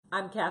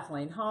I'm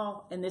Kathleen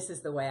Hall, and this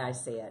is The Way I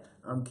See It.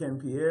 I'm Ken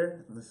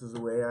Pierre, and this is The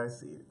Way I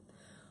See It.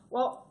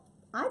 Well,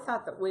 I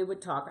thought that we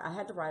would talk. I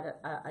had to write it.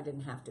 I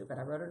didn't have to, but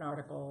I wrote an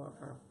article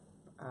or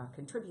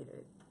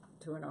contributed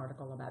to an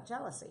article about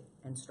jealousy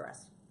and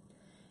stress.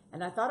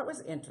 And I thought it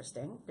was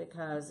interesting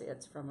because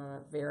it's from a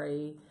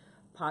very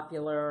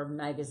popular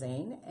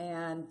magazine,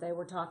 and they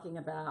were talking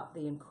about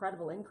the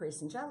incredible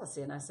increase in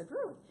jealousy. And I said,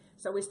 really?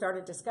 So we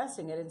started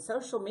discussing it, and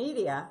social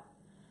media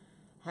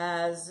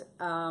has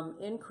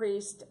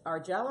increased our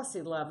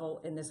jealousy level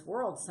in this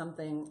world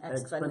something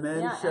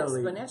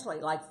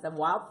exponentially, like the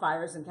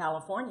wildfires in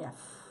California.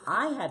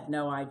 I had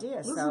no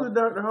idea. Listen to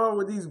Dr. Hall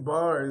with these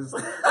bars.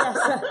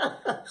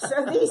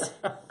 So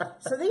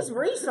these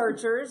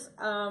researchers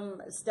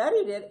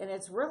studied it, and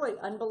it's really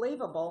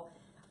unbelievable.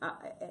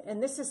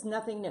 And this is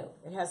nothing new.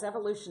 It has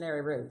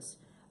evolutionary roots.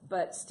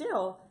 But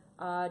still,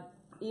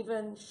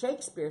 even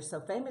Shakespeare so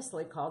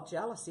famously called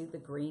jealousy the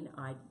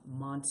green-eyed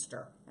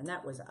monster. And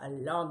that was a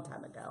long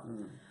time ago.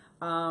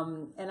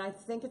 And I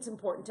think it's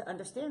important to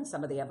understand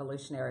some of the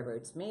evolutionary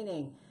roots,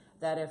 meaning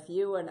that if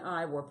you and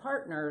I were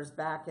partners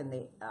back in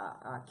the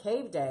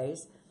cave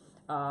days,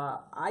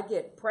 I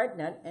get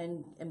pregnant,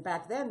 and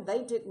back then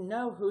they didn't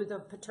know who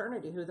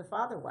the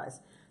father was.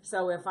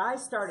 So if I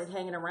started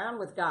hanging around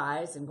with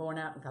guys and going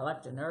out and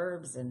collecting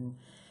herbs and,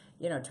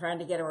 trying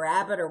to get a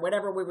rabbit or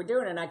whatever we were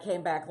doing, and I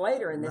came back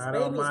later and this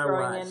baby's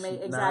growing in me.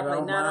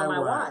 Exactly, not on my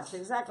watch.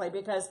 Exactly,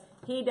 because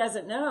he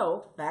doesn't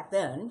know back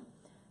then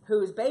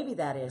whose baby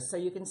that is. So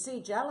you can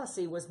see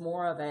jealousy was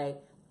more of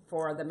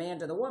for the man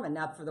to the woman.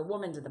 Now, for the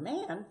woman to the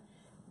man,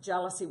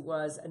 jealousy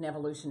was an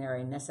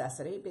evolutionary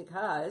necessity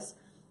because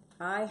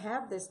I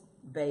have this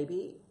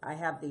baby, I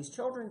have these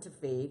children to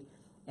feed,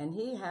 and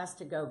he has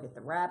to go get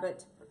the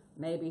rabbit,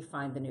 maybe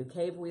find the new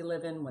cave we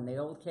live in when the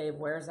old cave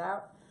wears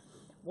out.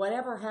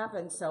 Whatever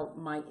happens, so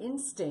my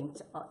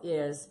instinct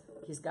is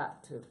he's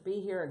got to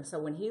be here. And so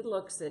when he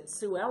looks at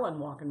Sue Ellen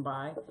walking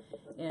by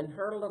in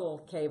her little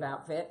cave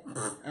outfit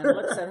and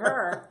looks at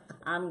her,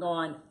 I'm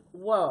going,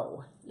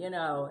 whoa,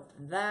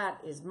 that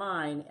is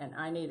mine, and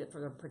I need it for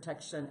the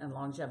protection and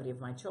longevity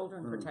of my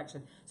children,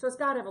 protection. So it's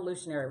got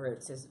evolutionary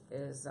roots.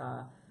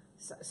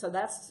 So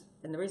that's,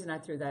 and the reason I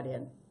threw that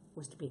in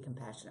was to be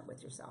compassionate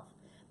with yourself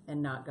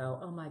and not go,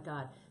 oh my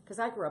God, because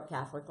I grew up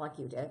Catholic like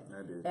you did.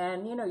 I did.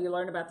 And, you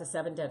learn about the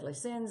 7 deadly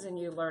sins, and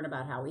you learn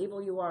about how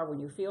evil you are when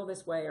you feel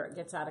this way or it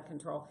gets out of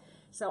control.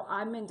 So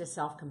I'm into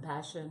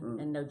self-compassion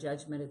and no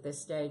judgment at this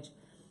stage.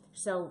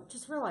 So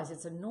just realize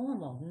it's a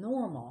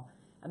normal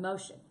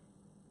emotion.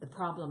 The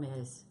problem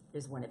is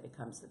when it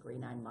becomes the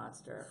green-eyed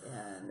monster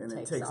and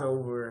it takes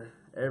over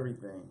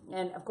everything.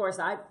 And of course,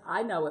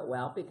 I know it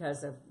well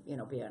because of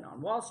being on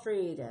Wall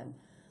Street and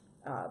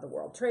the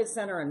World Trade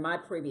Center and my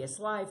previous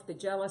life. The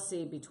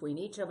jealousy between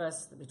each of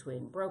us,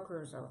 between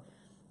brokers or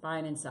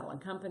buying and selling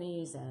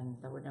companies, and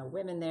there were no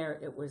women there.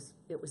 It was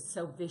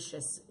so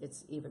vicious.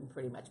 It's even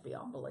pretty much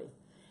beyond belief.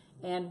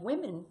 And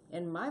women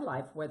in my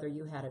life, whether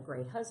you had a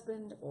great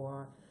husband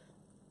or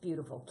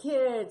beautiful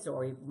kids,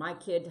 or my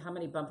kid, how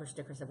many bumper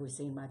stickers have we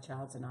seen? My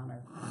child's an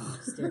honor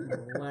student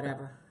or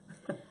whatever.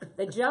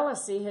 The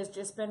jealousy has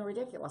just been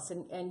ridiculous.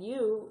 And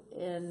you,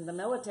 in the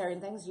military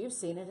and things, you've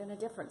seen it in a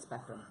different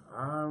spectrum.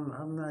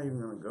 I'm not even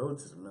going to go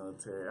to the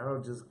military.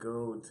 I'll just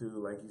go to,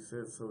 like you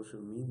said, social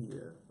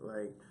media.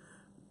 Like,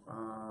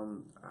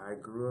 I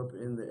grew up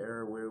in the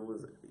era where it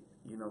was,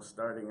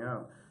 starting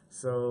out.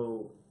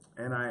 So,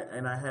 and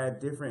I had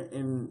different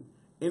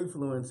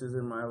influences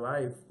in my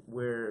life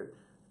where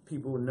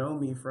people know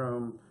me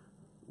from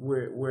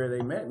where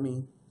they met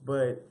me,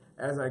 but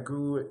as I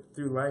grew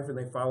through life and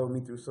they followed me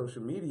through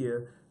social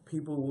media,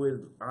 people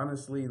would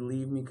honestly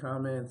leave me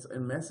comments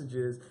and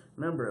messages.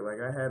 Remember,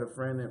 like, I had a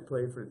friend that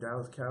played for the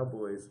Dallas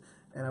Cowboys,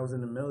 and I was in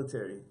the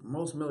military.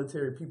 Most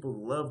military people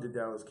love the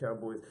Dallas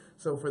Cowboys.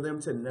 So for them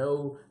to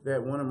know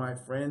that one of my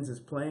friends is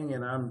playing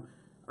and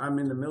I'm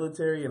in the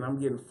military and I'm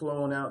getting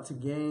flown out to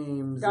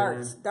games.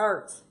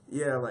 Darts.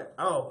 Yeah, like,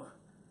 oh,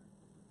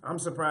 I'm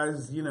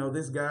surprised,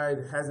 this guy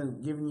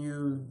hasn't given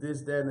you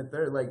this, that, and the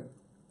third, like,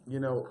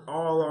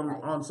 all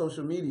on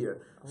social media.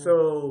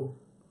 So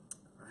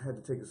I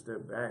had to take a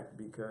step back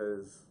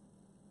because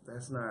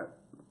that's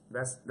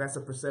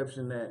a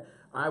perception that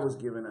I was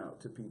giving out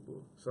to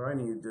people. So I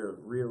needed to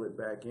reel it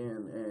back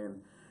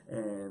in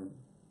and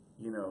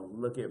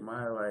look at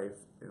my life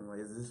and, like,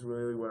 is this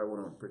really what I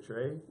want to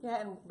portray?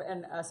 Yeah,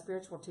 and a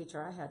spiritual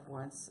teacher I had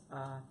once,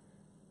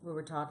 we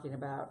were talking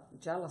about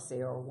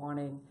jealousy or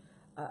wanting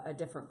a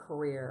different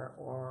career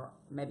or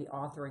maybe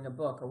authoring a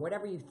book or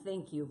whatever you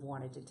think you've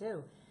wanted to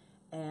do.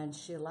 And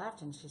she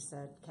laughed and she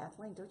said,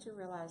 Kathleen, don't you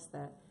realize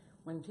that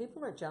when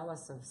people are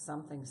jealous of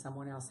something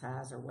someone else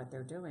has or what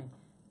they're doing,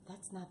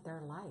 that's not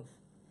their life.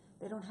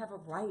 They don't have a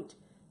right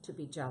to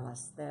be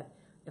jealous. That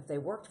if they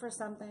worked for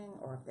something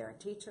or if they're a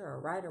teacher or a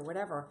writer or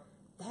whatever,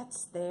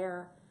 that's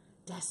their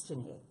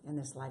destiny in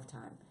this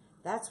lifetime.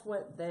 That's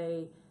what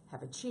they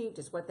have achieved.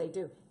 It's what they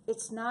do.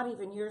 It's not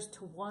even yours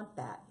to want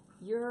that.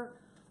 Your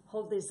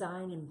whole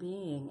design and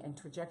being and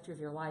trajectory of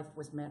your life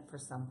was meant for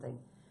something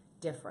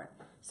different.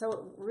 So it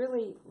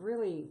really,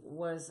 really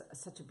was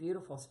such a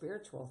beautiful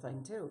spiritual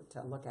thing too,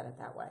 to look at it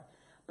that way.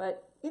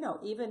 But,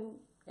 even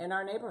in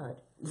our neighborhood,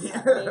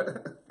 Yeah. I mean,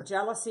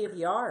 jealousy of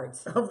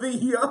yards. Of the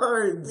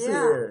yards Yeah,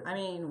 here. I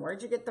mean,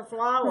 where'd you get the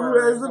flowers?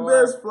 Who has the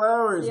best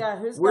flowers? Yeah,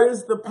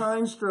 where's the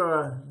pine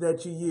straw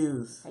that you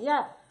use?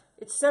 Yeah,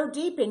 it's so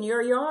deep in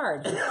your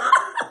yard.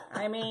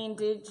 I mean,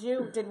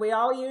 did we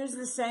all use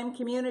the same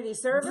community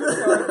service,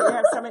 or do you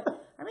have somebody?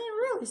 I mean,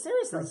 really,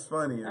 seriously. It's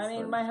funny. I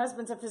mean, my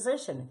husband's a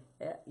physician.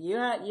 You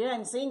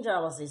hadn't seen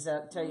jealousy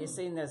until you've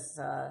seen this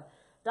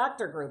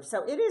doctor group.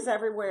 So it is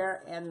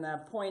everywhere, and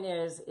the point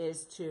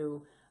is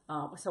to.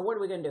 So what are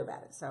we going to do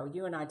about it? So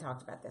you and I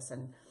talked about this,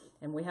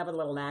 and we have a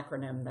little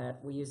acronym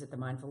that we use at the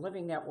Mindful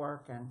Living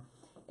Network,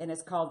 and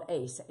it's called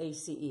ACE,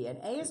 ACE, and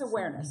A is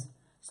awareness.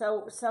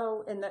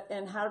 So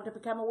and how to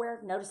become aware?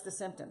 Notice the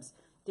symptoms.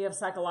 Do you have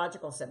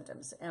psychological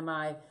symptoms? Am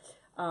I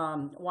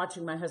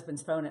watching my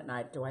husband's phone at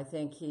night? Do I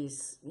think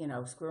he's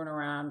screwing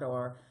around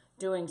or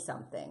doing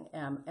something?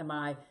 Am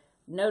I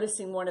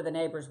noticing one of the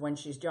neighbors when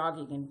she's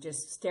jogging and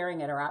just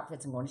staring at her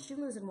outfits and going, is she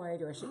losing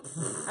weight, or is she?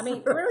 I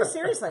mean, really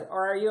seriously.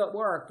 Or are you at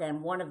work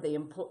and one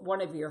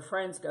of your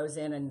friends goes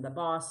in and the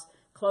boss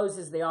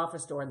closes the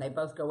office door and they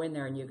both go in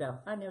there and you go,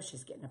 I know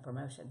she's getting a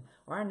promotion,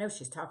 or I know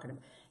she's talking to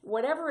me.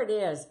 Whatever it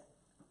is,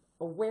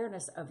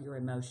 awareness of your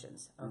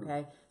emotions,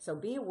 okay? So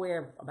be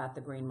aware about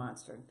the green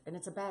monster, and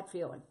it's a bad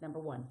feeling, number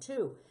one.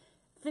 2,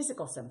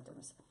 physical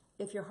symptoms.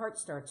 If your heart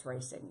starts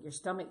racing, your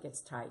stomach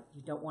gets tight,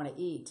 you don't want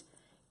to eat,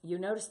 you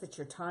notice that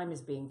your time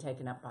is being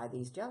taken up by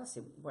these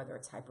jealousy, whether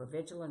it's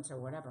hypervigilance or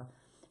whatever.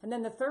 And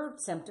then the third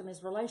symptom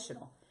is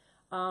relational.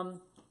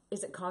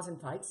 Is it causing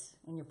fights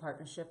in your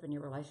partnership, in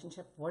your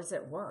relationship? What is it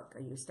at work?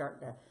 Are you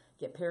starting to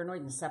get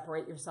paranoid and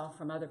separate yourself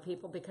from other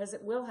people? Because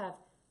it will have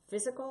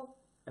physical,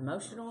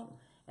 emotional,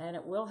 and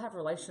it will have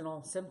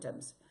relational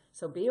symptoms.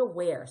 So be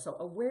aware. So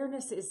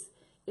awareness is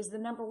the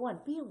number one.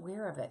 Be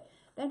aware of it.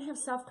 Then have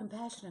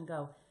self-compassion and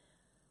go,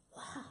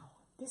 wow,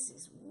 this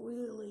is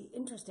really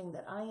interesting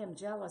that I am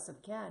jealous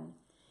of Ken.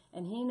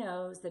 And he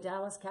knows the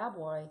Dallas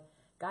Cowboy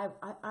guy.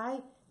 I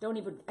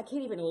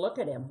can't even look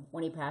at him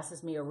when he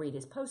passes me or read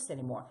his posts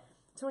anymore.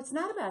 So it's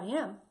not about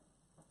him.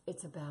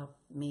 It's about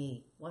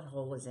me. What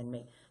hole is in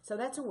me? So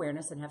that's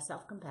awareness, and have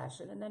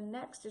self-compassion. And then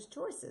next is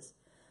choices.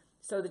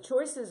 So the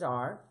choices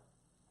are,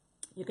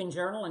 you can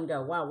journal and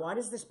go, wow, what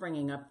is this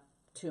bringing up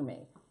to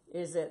me?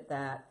 Is it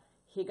that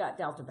he got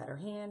dealt a better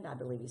hand? I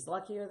believe he's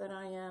luckier than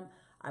I am.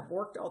 I've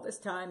worked all this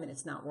time and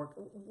it's not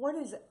working. What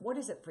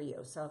is it for you?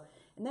 So,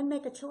 and then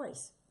make a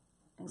choice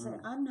and say,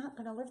 I'm not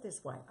going to live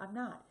this way. I'm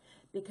not.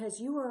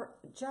 Because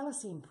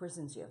jealousy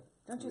imprisons you.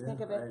 Don't you think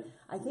of it?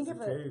 I think of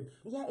it.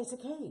 Yeah, it's a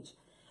cage.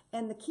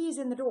 And the key's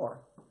in the door.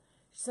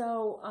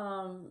 So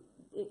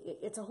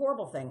it's a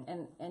horrible thing.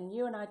 And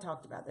you and I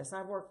talked about this.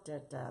 I worked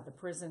at the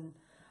prison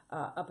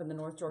up in the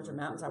North Georgia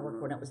mountains. I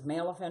worked when it was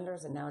male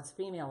offenders, and now it's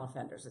female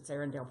offenders. It's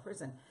Arendelle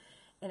Prison.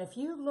 And if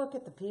you look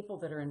at the people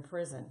that are in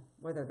prison,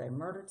 whether they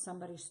murdered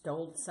somebody,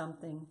 stole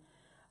something,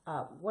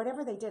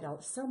 whatever they did,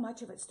 so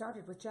much of it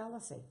started with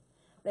jealousy.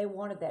 They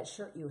wanted that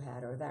shirt you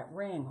had, or that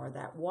ring, or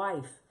that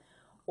wife,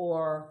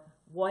 or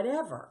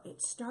whatever.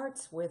 It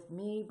starts with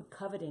me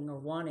coveting or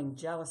wanting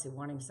jealousy,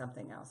 wanting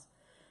something else.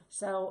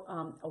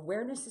 So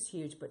awareness is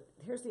huge, but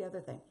here's the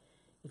other thing.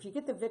 If you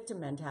get the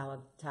victim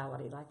mentality,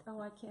 like,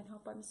 oh, I can't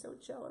help, I'm so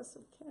jealous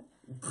of Ken.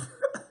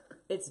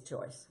 It's a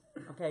choice.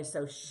 Okay,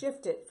 so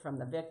shift it from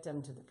the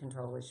victim to the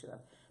control issue of,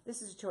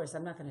 this is a choice.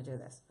 I'm not going to do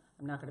this.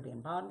 I'm not going to be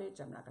in bondage.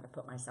 I'm not going to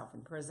put myself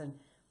in prison.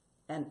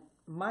 And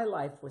my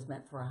life was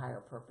meant for a higher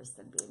purpose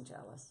than being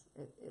jealous.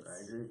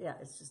 I agree. Yeah,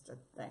 it's just a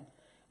thing.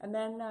 And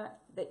then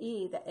the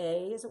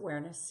A is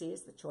awareness, C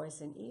is the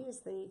choice, and E is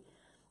the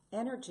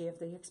energy of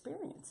the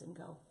experience. And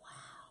go,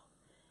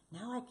 wow,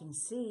 now I can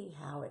see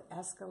how it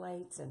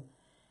escalates.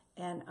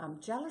 And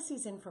jealousy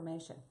is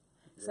information.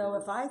 So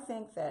if I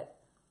think that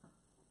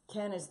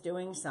Ken is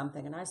doing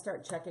something, and I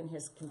start checking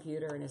his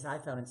computer and his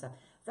iPhone and stuff,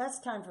 that's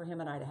time for him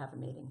and I to have a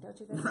meeting, don't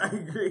you think? I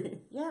agree.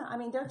 Yeah, I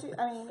mean, don't you?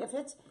 I mean,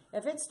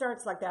 if it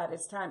starts like that,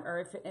 it's time. Or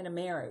if in a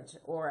marriage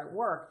or at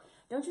work,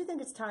 don't you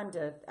think it's time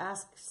to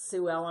ask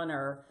Sue Ellen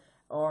or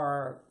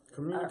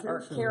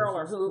Carol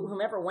or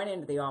whomever went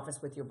into the office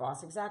with your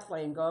boss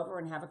exactly, and go over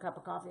and have a cup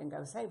of coffee and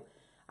go, hey,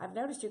 I've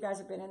noticed you guys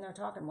have been in there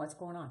talking. What's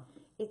going on?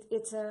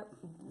 It's a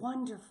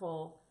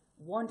wonderful,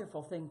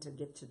 wonderful thing to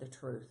get to the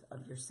truth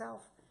of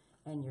yourself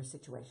and your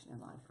situation in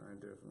life. I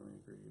definitely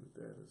agree with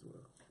that as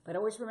well. But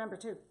always remember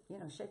too,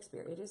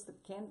 Shakespeare.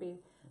 Can be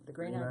the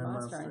green-eyed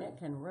monster, and it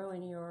can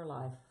ruin your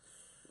life.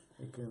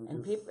 It can.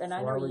 And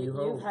I know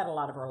you've had a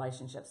lot of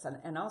relationships,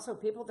 and also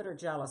people that are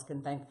jealous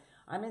can think,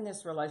 I'm in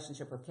this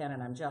relationship with Ken,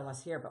 and I'm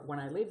jealous here, but when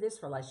I leave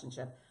this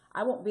relationship,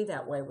 I won't be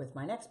that way with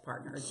my next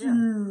partner,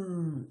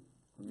 Jim.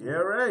 Yeah,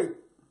 right.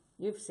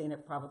 You've seen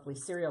it probably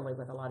serially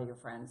with a lot of your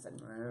friends,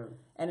 and I have.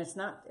 And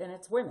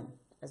it's women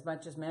as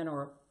much as men,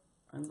 or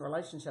in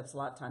relationships a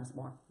lot of times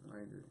more.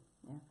 I agree.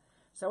 Yeah.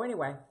 So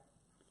anyway,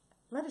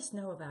 let us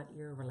know about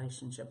your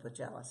relationship with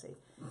jealousy.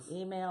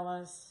 Email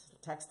us,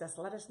 text us,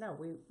 let us know.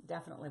 We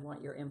definitely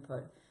want your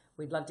input.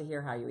 We'd love to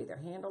hear how you either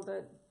handled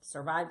it,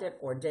 survived it,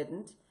 or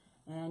didn't,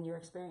 and your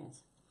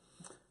experience.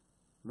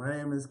 My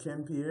name is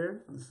Ken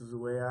Pierre. This is the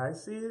way I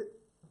see it.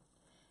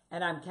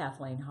 And I'm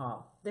Kathleen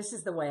Hall. This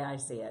is the way I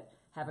see it.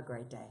 Have a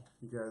great day.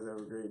 You guys have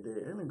a great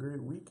day and a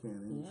great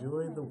weekend.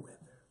 Enjoy the weather.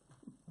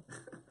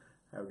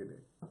 Have a good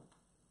day.